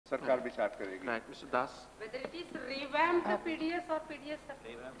सरकार विचार करेगी. Right, Mr. Das. Whether it is revamped PDS or PDS.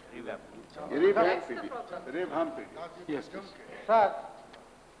 Revamp PDS. Yes, please. Sir,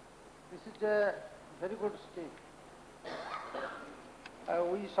 this is a very good scheme.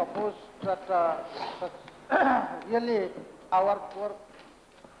 We suppose that really our poor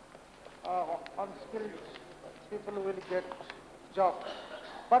unskilled people will get jobs.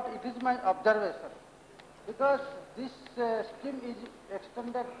 But it is my observation, because this scheme is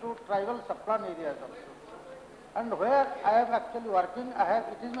extended to tribal subplan areas also. And where I am actually working,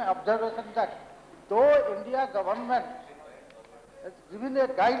 it is my observation that though India government has given a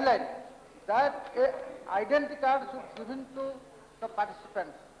guideline that a identity card should be given to the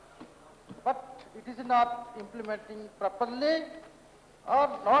participants, but it is not implementing properly or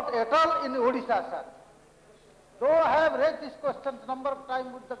not at all in Odisha, sir. Though I have raised this question number of times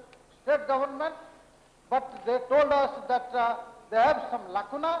with the state government, but they told us that they have some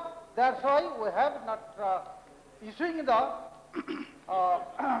lacuna, that's why we have not issuing the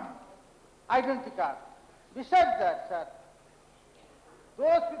identity card. Besides that, sir,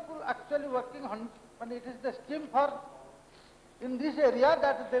 those people actually working on, when it is the scheme for in this area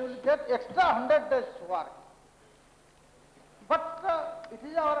that they will get extra 100 days work. But it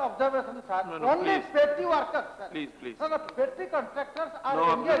is our observation, sir. No, Only please. petty workers, sir. Please, please. So the petty contractors are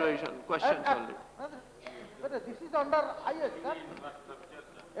No engaged. observation, questions only. But this is under IS, sir.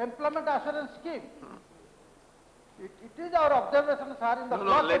 Employment Assurance Scheme. It is our observation, sir, in the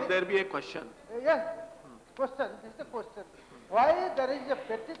No, let there be a question. Yes, question, this is the question. Why there is a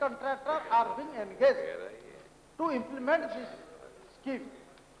petty contractor are being engaged to implement this scheme?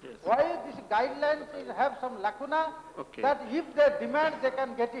 Yes. Why these guidelines have some lacuna, Okay. that if they demand they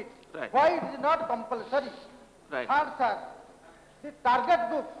can get it? Right. Why it is not compulsory? Right. Third, sir, the target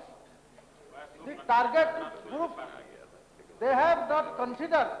group, they have not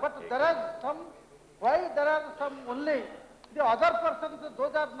considered, but there are some, why there are some only, the other persons,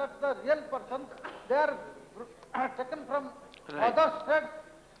 those are not the real persons, they are taken from Right. other states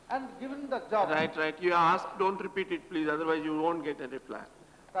and given the job. Right, right. You asked, don't repeat it, please, otherwise you won't get a reply.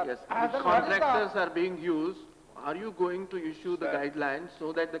 Sir, Yes, then if what is the- contractors are being used, are you going to issue the guidelines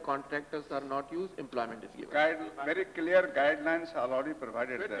so that the contractors are not used, employment is given? Very clear guidelines already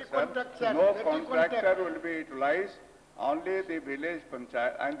provided there, sir. contract, No petty contractor contract. will be utilized, only the village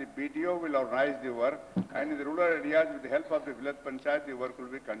panchayat and the BDO will organize the work, and in the rural areas with the help of the village panchayat, the work will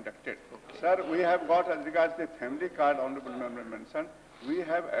be conducted. Sir, we have got, as regards the family card, honorable member mentioned, we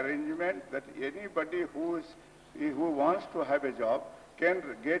have arrangement that anybody who wants to have a job can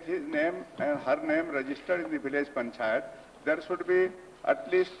get his name and her name registered in the village panchayat. There should be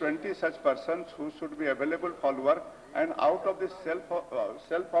at least 20 such persons who should be available for work, and out of the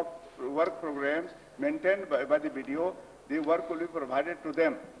self-work programs maintained by the BDO, the work will be provided to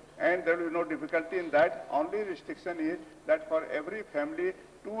them. And there will be no difficulty in that. Only restriction is that for every family,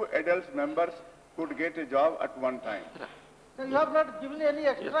 2 adult members could get a job at one time. So you have not given any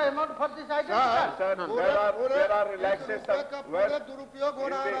extra amount for this identity card? Sir, there are relaxations where पूरा दुरुपयोग हो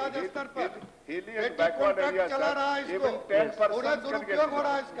रहा है राज्य स्तर पर। hilly and backward areas, चला रहा है sir, इसको। even 10% पूरा can get दुरुपयोग हो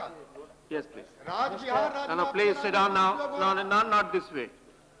रहा है job. इसका। Yes, please. Raj Bihar No, no, please sit down now. No, no, not this way.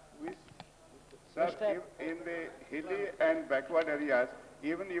 Sir, in the hilly and backward areas,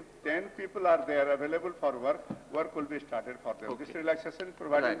 even if 10 people are there available for work, work will be started for them. Okay. This relaxation is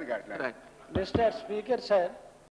provided in the guidelines. Right. Mr. Speaker, sir,